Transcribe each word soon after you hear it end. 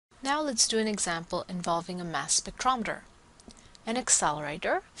Now let's do an example involving a mass spectrometer. An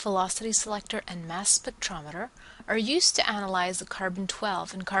accelerator, velocity selector, and mass spectrometer are used to analyze the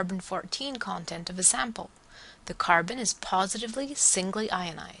carbon-12 and carbon-14 content of a sample. The carbon is positively singly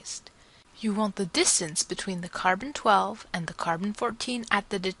ionized. You want the distance between the carbon-12 and the carbon-14 at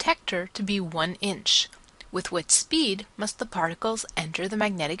the detector to be 1 inch. With what speed must the particles enter the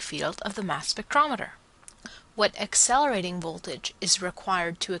magnetic field of the mass spectrometer? What accelerating voltage is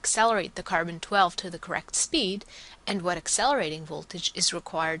required to accelerate the carbon-12 to the correct speed, and what accelerating voltage is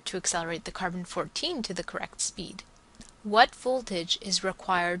required to accelerate the carbon-14 to the correct speed? What voltage is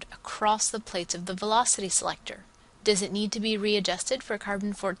required across the plates of the velocity selector? Does it need to be readjusted for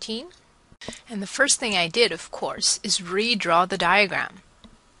carbon-14? And the first thing I did, of course, is redraw the diagram.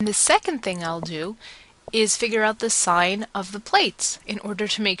 And the second thing I'll do is figure out the sign of the plates in order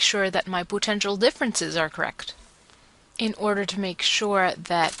to make sure that my potential differences are correct. In order to make sure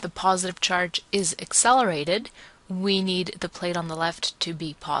that the positive charge is accelerated, we need the plate on the left to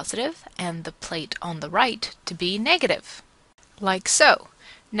be positive and the plate on the right to be negative. Like so.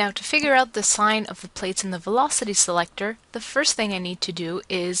 Now to figure out the sign of the plates in the velocity selector, the first thing I need to do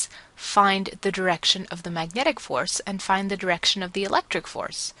is find the direction of the magnetic force and find the direction of the electric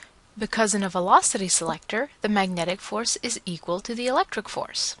force. Because in a velocity selector, the magnetic force is equal to the electric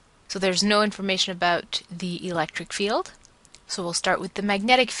force. So there's no information about the electric field, so we'll start with the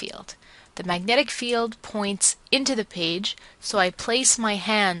magnetic field. The magnetic field points into the page, so I place my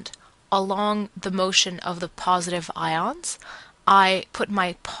hand along the motion of the positive ions. I put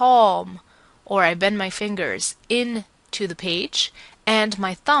my palm, or I bend my fingers, into the page, and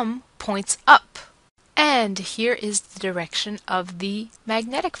my thumb points up. And here is the direction of the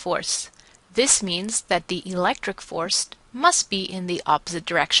magnetic force. This means that the electric force must be in the opposite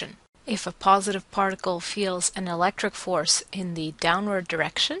direction. If a positive particle feels an electric force in the downward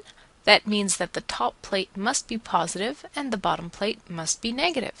direction, that means that the top plate must be positive and the bottom plate must be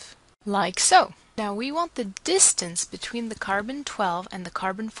negative. Like so. Now we want the distance between the carbon-12 and the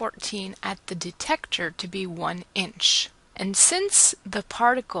carbon-14 at the detector to be 1 inch. And since the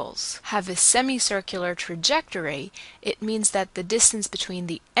particles have a semicircular trajectory, it means that the distance between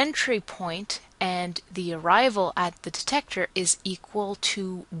the entry point and the arrival at the detector is equal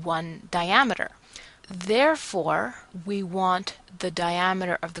to 1 diameter. Therefore, we want the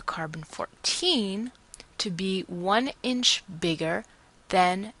diameter of the carbon-14 to be 1 inch bigger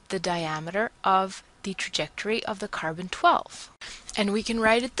than the diameter of the trajectory of the carbon-12. And we can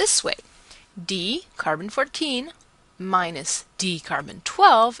write it this way. D, carbon-14, minus d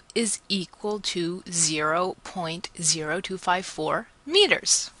carbon-12 is equal to 0.0254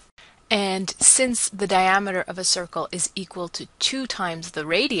 meters. And since the diameter of a circle is equal to 2 times the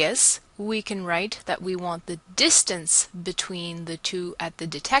radius, we can write that we want the distance between the two at the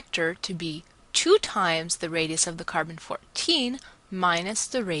detector to be 2 times the radius of the carbon-14 minus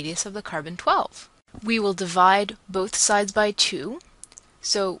the radius of the carbon-12. We will divide both sides by 2,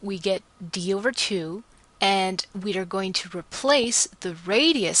 so we get d over 2, and we are going to replace the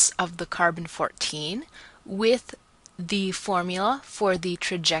radius of the carbon-14 with the formula for the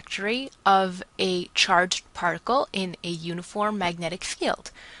trajectory of a charged particle in a uniform magnetic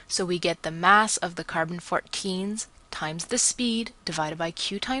field. So we get the mass of the carbon-14s times the speed divided by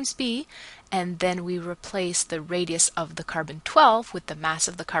q times b, and then we replace the radius of the carbon-12 with the mass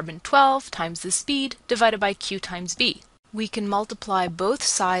of the carbon-12 times the speed divided by q times b. We can multiply both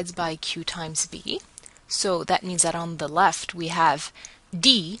sides by q times b. So that means that on the left we have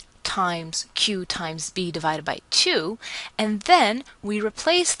d times q times b divided by 2, and then we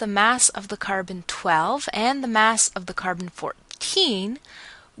replace the mass of the carbon-12 and the mass of the carbon-14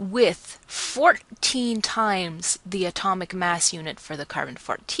 with 14 times the atomic mass unit for the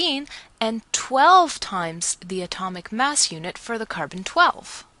carbon-14 and 12 times the atomic mass unit for the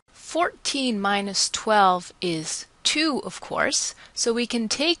carbon-12. 14 minus 12 is 2, of course, so we can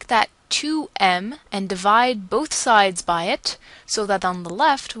take that 2m and divide both sides by it, so that on the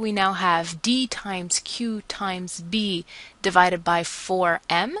left we now have d times q times b divided by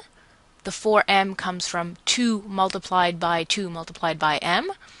 4m. The 4m comes from 2 multiplied by 2 multiplied by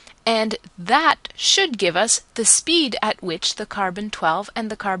m, and that should give us the speed at which the carbon-12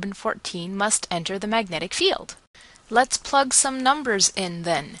 and the carbon-14 must enter the magnetic field. Let's plug some numbers in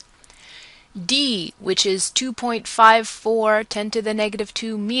then. d, which is 2.54 10 to the negative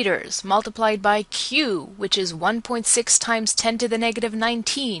 2 meters, multiplied by q, which is 1.6 times 10 to the negative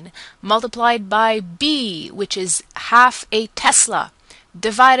 19, multiplied by b, which is half a Tesla,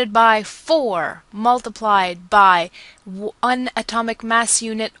 divided by 4, multiplied by 1 atomic mass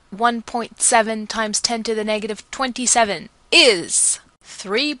unit, 1.7 times 10 to the negative 27, is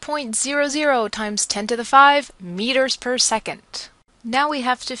 3.00 times 10 to the 5 meters per second. Now we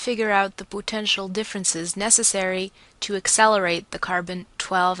have to figure out the potential differences necessary to accelerate the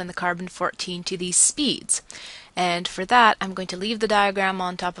carbon-12 and the carbon-14 to these speeds. And for that, I'm going to leave the diagram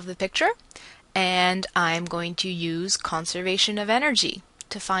on top of the picture, and I'm going to use conservation of energy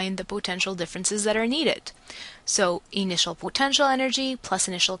to find the potential differences that are needed. So initial potential energy plus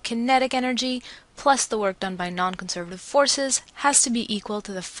initial kinetic energy plus the work done by non-conservative forces has to be equal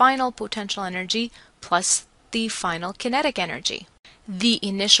to the final potential energy plus the final kinetic energy. The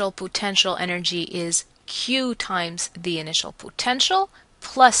initial potential energy is Q times the initial potential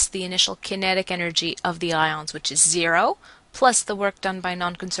plus the initial kinetic energy of the ions, which is 0, plus the work done by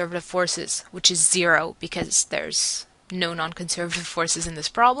non-conservative forces, which is 0 because there's no non-conservative forces in this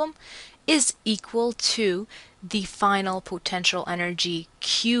problem, is equal to the final potential energy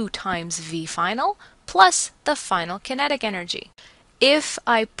Q times V final plus the final kinetic energy. If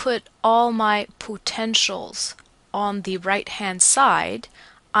I put all my potentials on the right-hand side,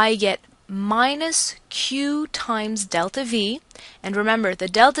 I get minus Q times delta V, and remember the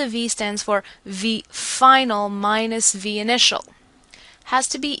delta V stands for V final minus V initial, has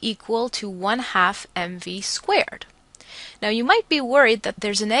to be equal to 1/2 mv squared. Now you might be worried that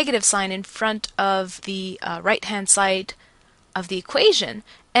there's a negative sign in front of the right-hand side of the equation,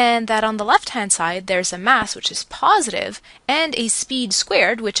 and that on the left-hand side there's a mass which is positive and a speed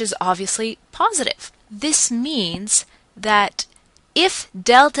squared which is obviously positive. This means that if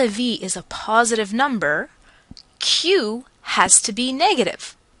delta V is a positive number, Q has to be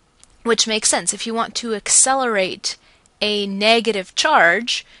negative, which makes sense. If you want to accelerate a negative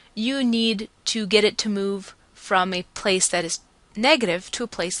charge, you need to get it to move from a place that is negative to a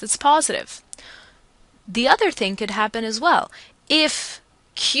place that's positive. The other thing could happen as well. If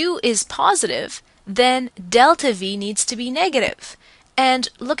Q is positive, then delta V needs to be negative. And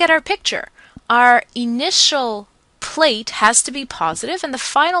look at our picture. Our initial plate has to be positive and the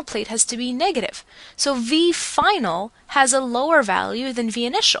final plate has to be negative. So V final has a lower value than V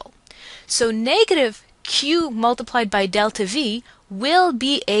initial. So negative Q multiplied by delta V will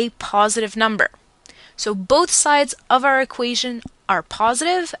be a positive number. So both sides of our equation are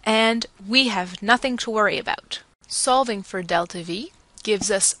positive and we have nothing to worry about. Solving for delta V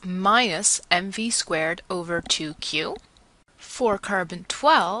gives us minus mv squared over 2q. For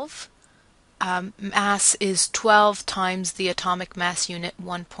carbon-12, mass is 12 times the atomic mass unit,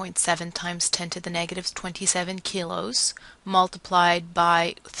 1.7 times 10 to the negative 27 kilos, multiplied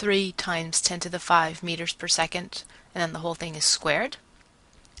by 3 times 10 to the 5 meters per second, and then the whole thing is squared,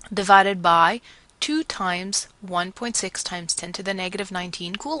 divided by 2 times 1.6 times 10 to the negative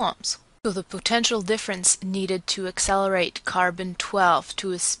 19 coulombs. So the potential difference needed to accelerate carbon-12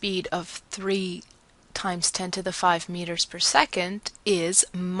 to a speed of 3 times 10 to the 5 meters per second is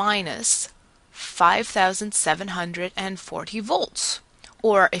minus 5,740 volts.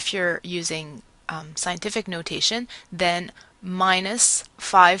 Or if you're using scientific notation, then minus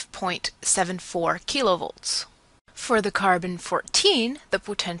 5.74 kilovolts. For the carbon-14, the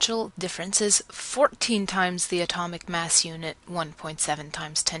potential difference is 14 times the atomic mass unit, 1.7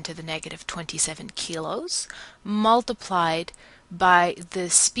 times 10 to the negative 27 kilos, multiplied by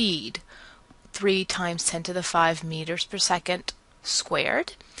the speed, 3 times 10 to the 5 meters per second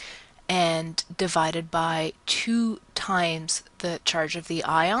squared, and divided by 2 times the charge of the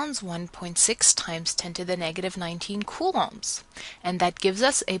ions, 1.6 times 10 to the negative 19 coulombs. And that gives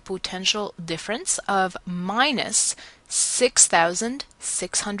us a potential difference of minus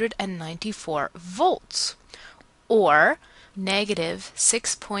 6,694 volts, or negative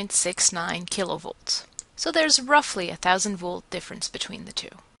 6.69 kilovolts. So there's roughly a 1,000 volt difference between the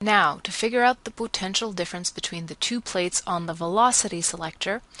two. Now, to figure out the potential difference between the two plates on the velocity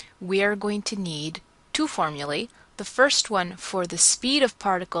selector, we are going to need two formulae. The first one for the speed of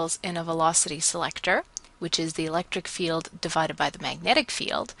particles in a velocity selector, which is the electric field divided by the magnetic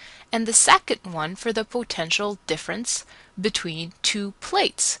field, and the second one for the potential difference between two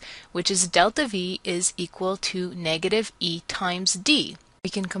plates, which is delta V is equal to negative E times D. We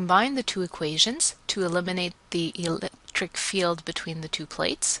can combine the two equations to eliminate the electric field between the two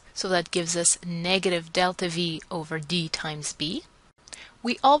plates, so that gives us negative delta V over D times B.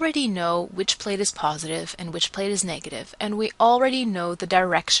 We already know which plate is positive and which plate is negative, and we already know the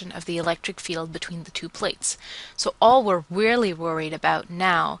direction of the electric field between the two plates. So all we're really worried about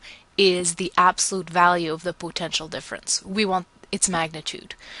now is the absolute value of the potential difference. We want its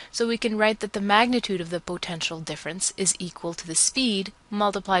magnitude. So we can write that the magnitude of the potential difference is equal to the speed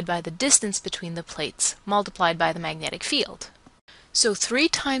multiplied by the distance between the plates multiplied by the magnetic field. So 3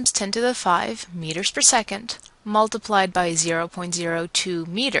 times 10 to the 5 meters per second multiplied by 0.02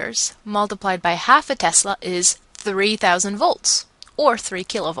 meters multiplied by half a Tesla is 3,000 volts, or 3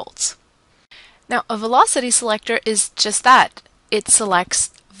 kilovolts. Now, a velocity selector is just that. It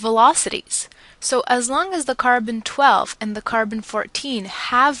selects velocities. So as long as the carbon-12 and the carbon-14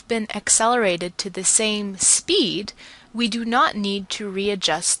 have been accelerated to the same speed, we do not need to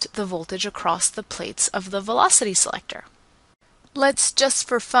readjust the voltage across the plates of the velocity selector. Let's, just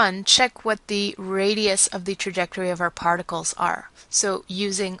for fun, check what the radius of the trajectory of our particles are. So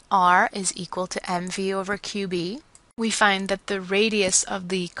using r is equal to mv over qb, we find that the radius of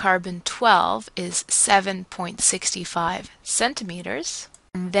the carbon-12 is 7.65 centimeters.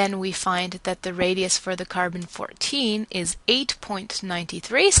 And then we find that the radius for the carbon-14 is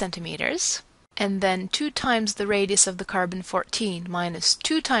 8.93 centimeters. And then 2 times the radius of the carbon-14 minus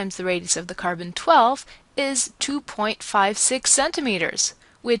 2 times the radius of the carbon-12 is 2.56 centimeters,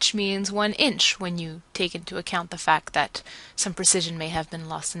 which means 1 inch when you take into account the fact that some precision may have been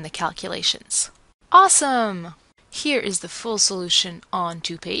lost in the calculations. Awesome! Here is the full solution on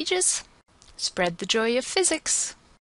 2 pages. Spread the joy of physics!